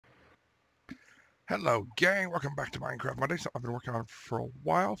Hello, gang. Welcome back to Minecraft Monday. Something I've been working on for a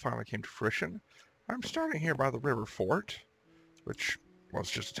while. Finally came to fruition. I'm starting here by the river fort, which was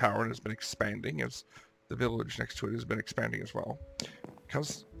just a tower and has been expanding as the village next to it has been expanding as well.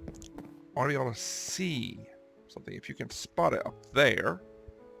 Because I want to be able to see something. If you can spot it up there,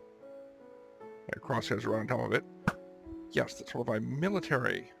 crosshairs are on top of it. Yes, that's one of my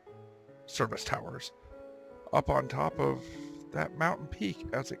military service towers up on top of that mountain peak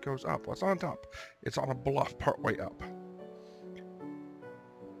as it goes up. What's on top? It's on a bluff partway up.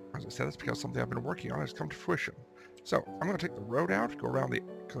 As I said, it's because something I've been working on has come to fruition. So I'm going to take the road out, go around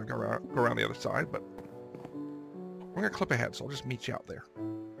the other side, but I'm going to clip ahead, so I'll just meet you out there.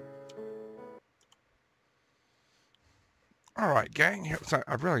 All right, gang.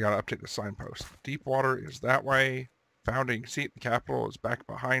 I've really got to update the signpost. Deepwater is that way. Founding seat, the capital, is back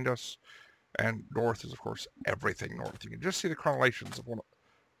behind us. And north is, of course, everything north. You can just see the crenellations of one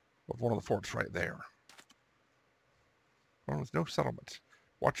of the forts right there. One with no settlement.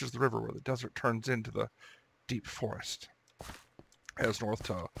 Watches the river where the desert turns into the deep forest. Heads north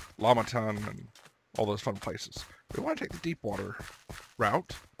to Lamatan and all those fun places. We want to take the Deepwater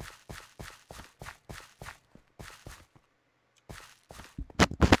route.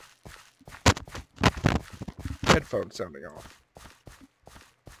 Headphones sounding off.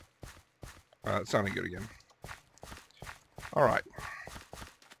 It's sounding good again. Alright.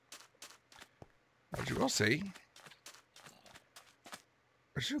 As you will see,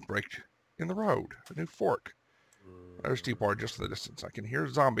 there's a new break in the road. A new fork. There's Deepwater just in the distance. I can hear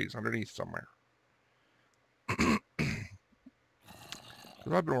zombies underneath somewhere. I've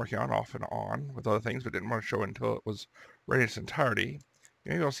been working on off and on with other things, but didn't want to show it until it was ready in its entirety.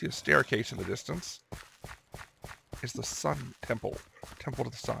 Maybe you'll see a staircase in the distance. It's the Sun Temple. Temple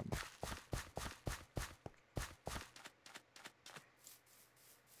to the Sun.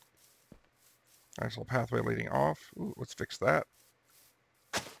 Nice little pathway leading off. Ooh, let's fix that.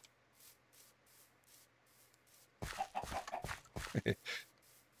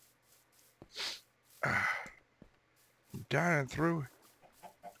 Down and through.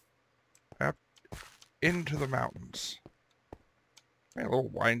 Up into the mountains. A little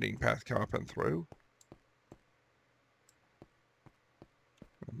winding path come up and through.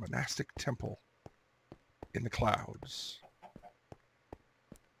 A monastic temple in the clouds.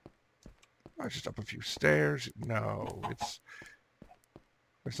 Just up a few stairs. No,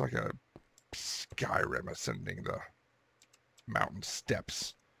 it's like a Skyrim ascending the mountain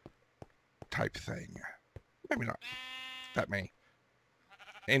steps type thing. Maybe not that many.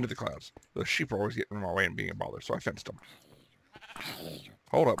 Into the clouds. The sheep are always getting in my way and being a bother, so I fenced them.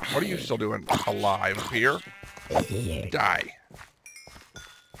 Hold up. What are you still doing alive up here? Die.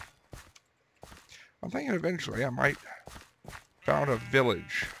 I'm thinking eventually I might found a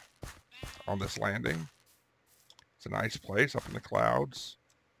village on this landing. It's a nice place up in the clouds.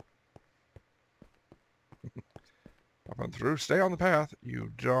 Up and through. Stay on the path.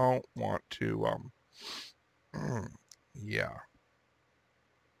 You don't want to, yeah.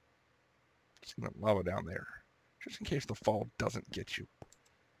 See that lava down there. Just in case the fall doesn't get you.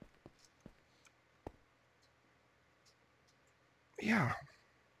 Yeah.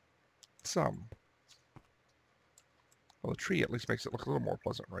 Well, the tree at least makes it look a little more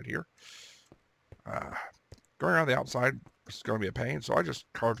pleasant right here. Going around the outside is going to be a pain, so I just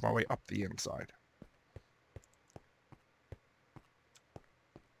carved my way up the inside.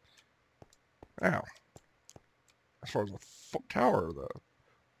 Now, as far as the tower, the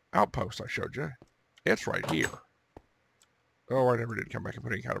outpost I showed you, it's right here. Oh, I never did come back and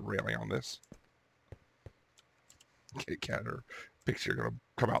put any kind of railing on this. Kitty cat or pixie are going to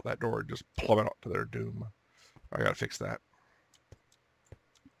come out that door and just plummet out to their doom. I got to fix that.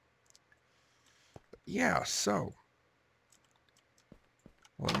 Yeah, so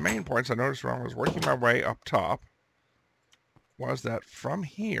one of the main points I noticed when I was working my way up top was that from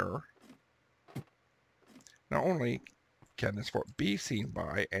here, not only can this fort be seen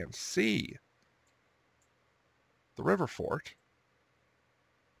by and see the river fort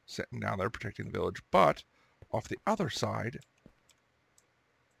sitting down there protecting the village, but off the other side,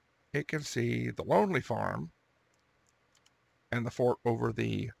 it can see the Lonely Farm and the fort over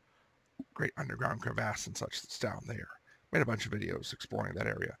the great underground crevasse and such that's down there. Made a bunch of videos exploring that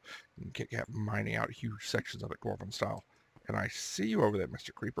area and kept mining out huge sections of it Dwarven style. And I see you over there,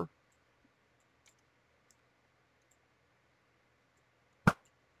 Mr. Creeper.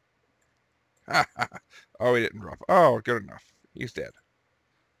 Oh, he didn't drop. Oh, good enough. He's dead.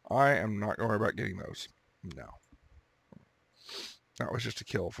 I am not going to worry about getting those. No. That was just a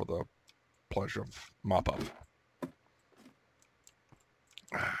kill for the pleasure of mop up.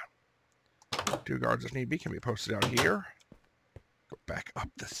 2 guards if need be can be posted out here. Go back up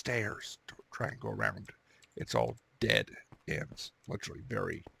the stairs. Don't try and go around. It's all dead ends. Literally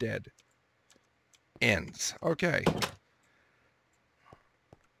very dead ends. Okay.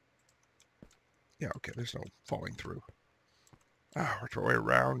 Yeah, okay, there's no falling through. Work our way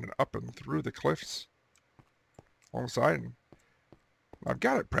around and up and through the cliffs on the side. And I've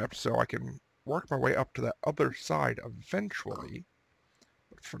got it prepped so I can work my way up to that other side eventually.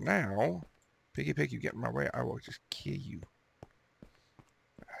 But for now, Piggy Pig, you get in my way, I will just kill you.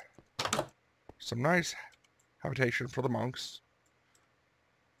 Some nice habitation for the monks.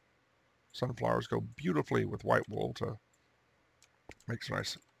 Sunflowers go beautifully with white wool to make some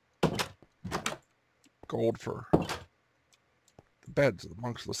nice gold for the beds of the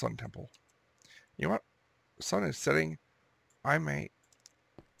monks of the Sun Temple. You know what? The sun is setting. I'm going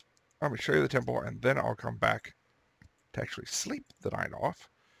to show you the temple, and then I'll come back to actually sleep the night off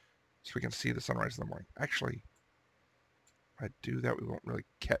so we can see the sunrise in the morning. Actually, if I do that, we won't really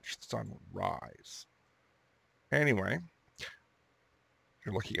catch the sunrise. Anyway, if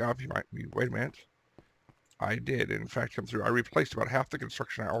you're looking up, you might be, wait a minute. I did, in fact, come through. I replaced about half the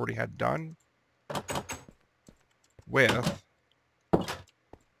construction I already had done with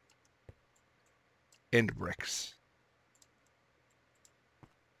end bricks.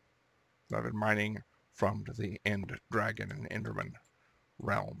 I've been mining from the End Dragon and Enderman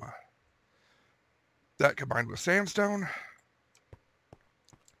realm. That combined with sandstone,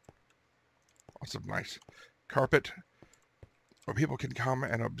 lots of nice carpet where people can come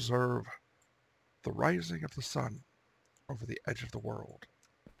and observe the rising of the sun over the edge of the world.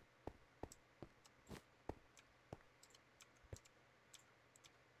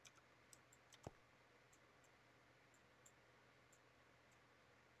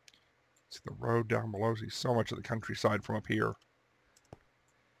 See the road down below. See so much of the countryside from up here.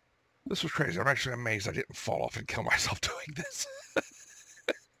 This was crazy. I'm actually amazed I didn't fall off and kill myself doing this.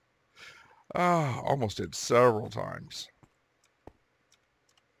 Almost did several times.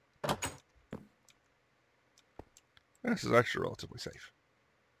 This is actually relatively safe.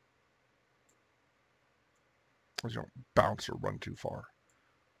 As you don't bounce or run too far.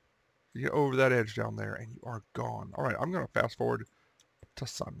 You get over that edge down there and you are gone. Alright, I'm going to fast forward to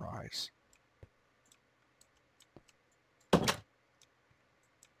sunrise.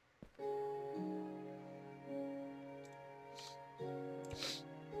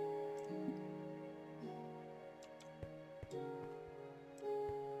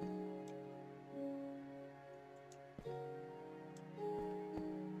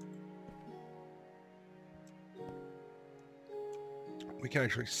 We can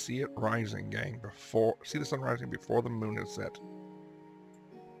actually see it rising, gang, see the sun rising before the moon is set.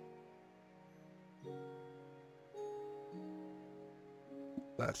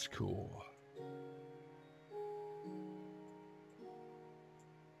 That's cool.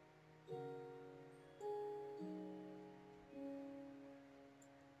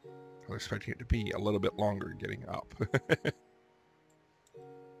 I was expecting it to be a little bit longer getting up.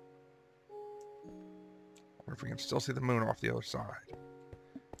 Or if we can still see the moon off the other side.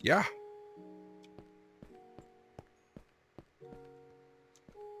 Yeah.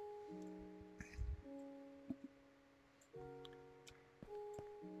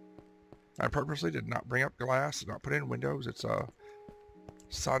 I purposely did not bring up glass, did not put in windows. It's a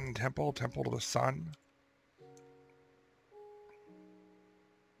sun temple, temple to the sun.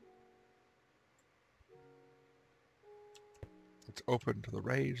 It's open to the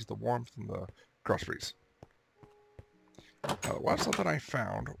rays, the warmth, and the groceries. There was something I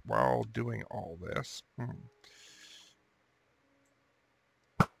found while doing all this.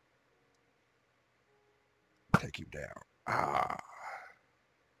 Take you down.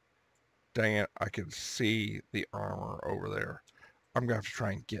 Dang it, I can see the armor over there. I'm going to have to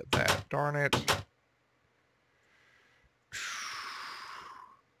try and get that. Darn it. I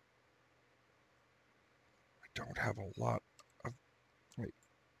don't have a lot of... Wait.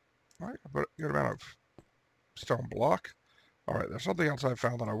 I put a good amount of stone block. Alright, there's something else I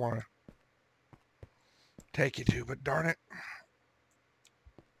found that I want to take you to, but darn it.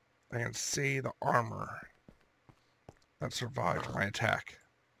 I can see the armor that survived my attack.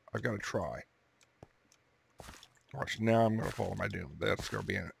 I've got to try. Watch, now I'm going to follow my doom. That's going to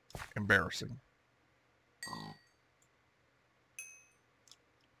be embarrassing.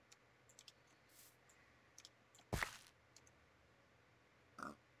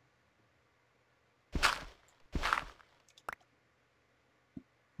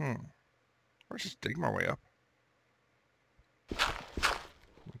 Let's just dig my way up.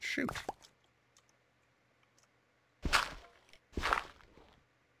 Shoot.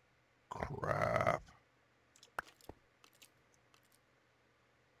 Crap.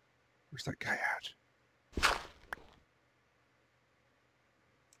 Where's that guy at?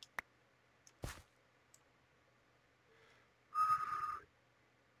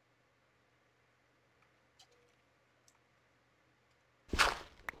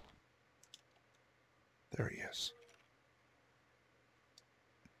 There he is.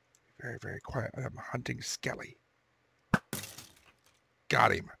 Very, very quiet. I'm hunting Skelly.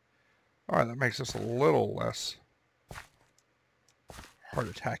 Got him. Alright, that makes us a little less heart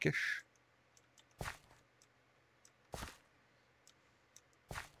attack-ish.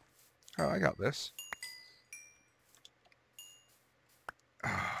 Oh, I got this.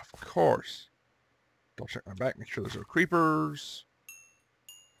 Ah, of course. Double check my back, make sure there's no creepers.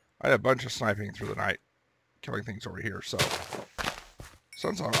 I had a bunch of sniping through the night, killing things over here, so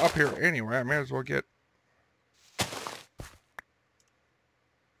since I'm up here anyway, I may as well get...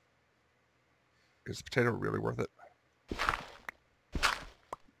 Is the potato really worth it?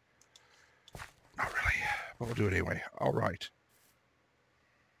 Not really, but we'll do it anyway. All right.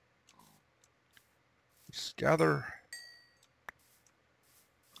 Let's gather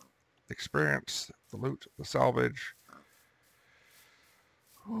experience, the loot, the salvage.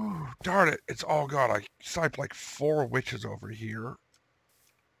 Ooh, darn it, it's all gone. I sniped like 4 witches over here.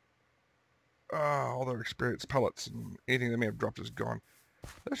 All their experience pellets and anything they may have dropped is gone.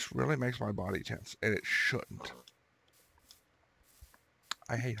 This really makes my body tense, and it shouldn't.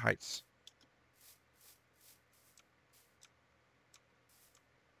 I hate heights.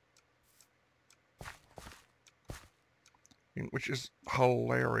 Which is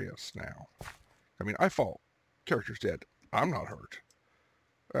hilarious now. I mean, I fall. Character's dead. I'm not hurt.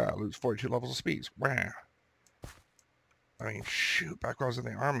 I lose 42 levels of speed. Wow. I mean, shoot, back when I was in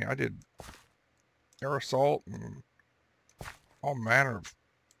the army, I did air assault and all manner of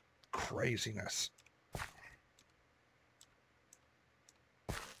craziness.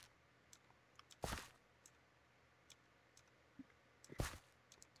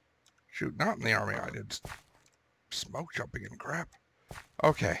 Shoot, not in the army, I did smoke jumping and crap.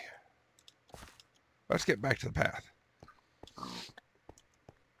 Okay. Let's get back to the path.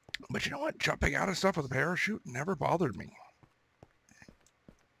 But you know what? Jumping out of stuff with a parachute never bothered me.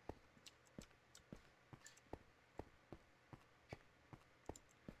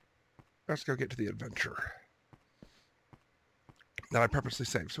 Let's go get to the adventure that I purposely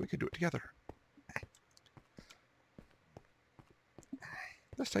saved so we could do it together.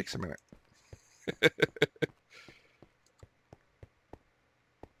 This takes a minute.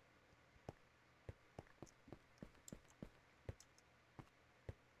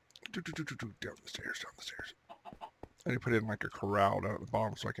 Down the stairs, down the stairs. I need to put in like a corral down at the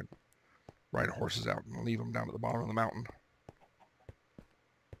bottom so I can ride horses out and leave them down at the bottom of the mountain.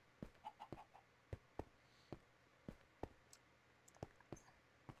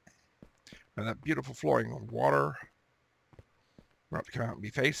 And that beautiful flowing water we're about to come out and be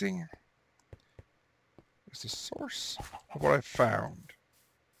facing is the source of what I found.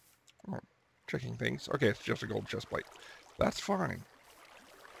 Oh, checking things. Okay, it's just a gold chest plate. That's fine.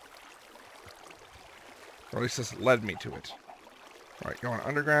 Or at least this led me to it. Alright, going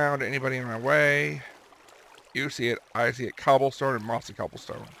underground. Anybody in my way? You see it. I see it. Cobblestone and mossy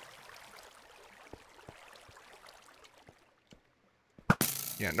cobblestone.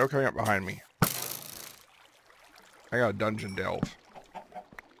 Yeah, no coming up behind me. I got a dungeon delve.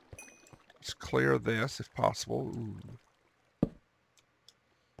 Let's clear this if possible. Ooh.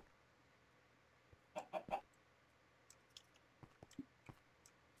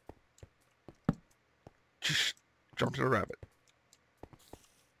 Just jumped in a rabbit.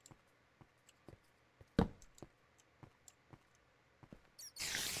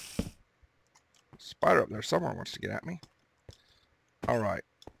 Spider up there somewhere wants to get at me. All right.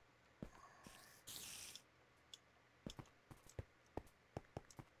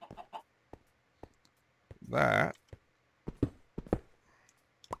 That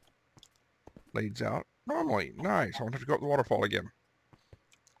leads out normally. Nice. I won't have to go up the waterfall again.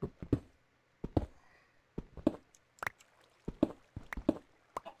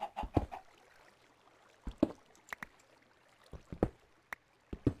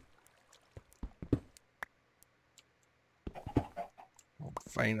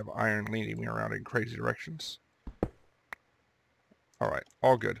 Vein of iron leading me around in crazy directions. Alright,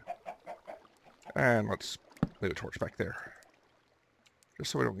 all good. And let's leave a torch back there.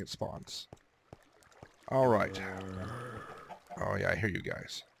 Just so we don't get spawns. Alright. Oh yeah, I hear you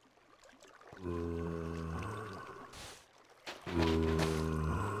guys.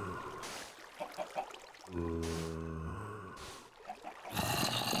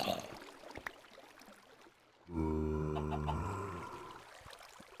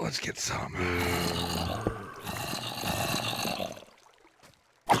 Let's get some.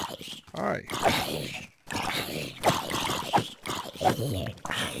 Hi.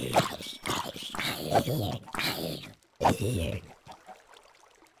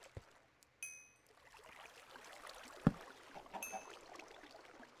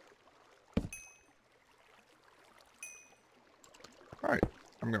 Alright,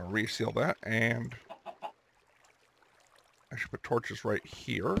 I'm going to reseal that, and I should put torches right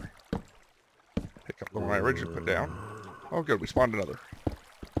here. Pick up the one I originally put down. Oh good, we spawned another.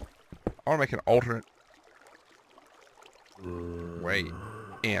 I want to make an alternate way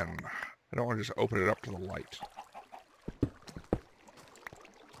in. I don't want to just open it up to the light.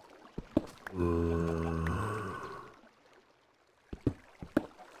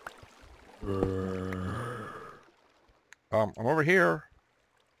 I'm over here.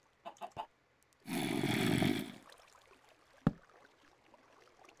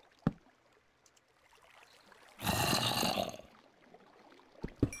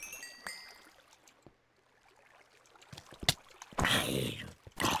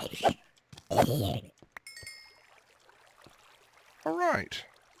 Alright.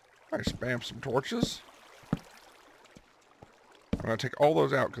 I spam some torches. I'm going to take all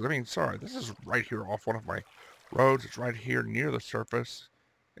those out, because, I mean, sorry, this is right here off one of my roads. It's right here near the surface.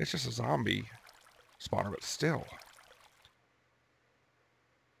 It's just a zombie spawner, but still.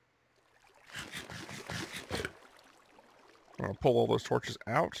 I'm going to pull all those torches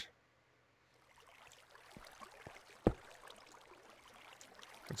out.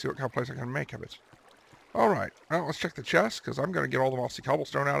 And see what kind of place I can make of it. Alright, well, let's check the chest, because I'm going to get all the mossy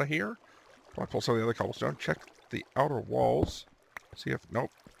cobblestone out of here. I'll pull some of the other cobblestone. Check the outer walls. See if... Nope.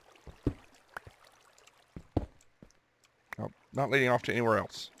 Nope. Not leading off to anywhere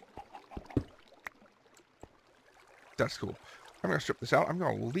else. That's cool. I'm going to strip this out. I'm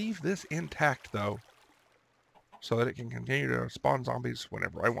going to leave this intact, though, so that it can continue to spawn zombies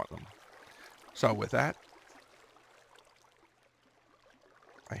whenever I want them. So, with that...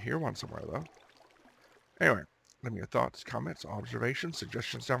 I hear one somewhere, though. Anyway, leave me your thoughts, comments, observations,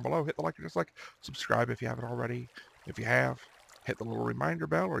 suggestions down below. Hit the like or dislike. Subscribe if you haven't already. If you have, hit the little reminder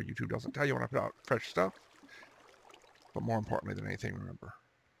bell, or YouTube doesn't tell you when I put out fresh stuff. But more importantly than anything, remember,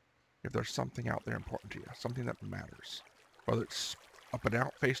 if there's something out there important to you, something that matters, whether it's up and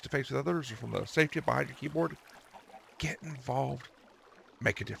out, face-to-face with others, or from the safety of behind your keyboard, get involved,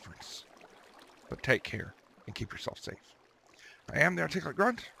 make a difference. But take care and keep yourself safe. I am the Articulate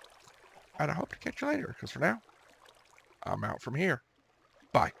Grunt, and I hope to catch you later, because for now, I'm out from here.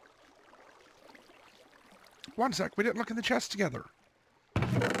 Bye. One sec, we didn't look in the chest together.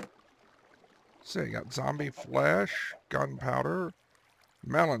 So you got zombie flesh, gunpowder,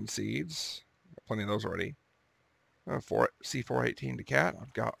 melon seeds. Got plenty of those already. C418 to cat.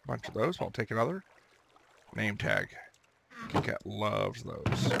 I've got a bunch of those. I'll take another. Name tag. Cat loves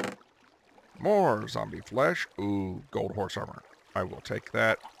those. More zombie flesh. Ooh, gold horse armor. I will take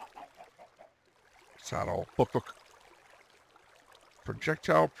that. Saddle. Book.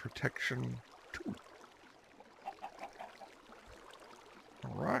 Projectile protection 2.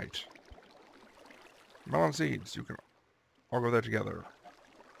 Alright. Melon seeds. You can all go there together.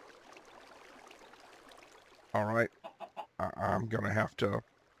 Alright. I'm going to have to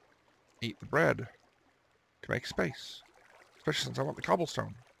eat the bread to make space. Especially since I want the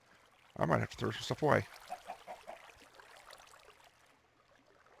cobblestone. I might have to throw some stuff away.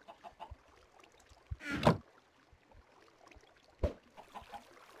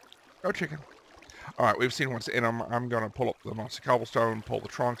 Oh, chicken. Alright, we've seen what's in them. I'm going to pull up the mossy cobblestone, pull the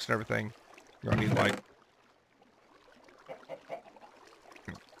trunks and everything. I'm going to need, like,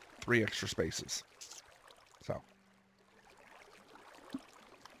 3 extra spaces. So.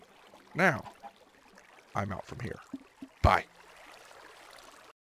 Now, I'm out from here. Bye.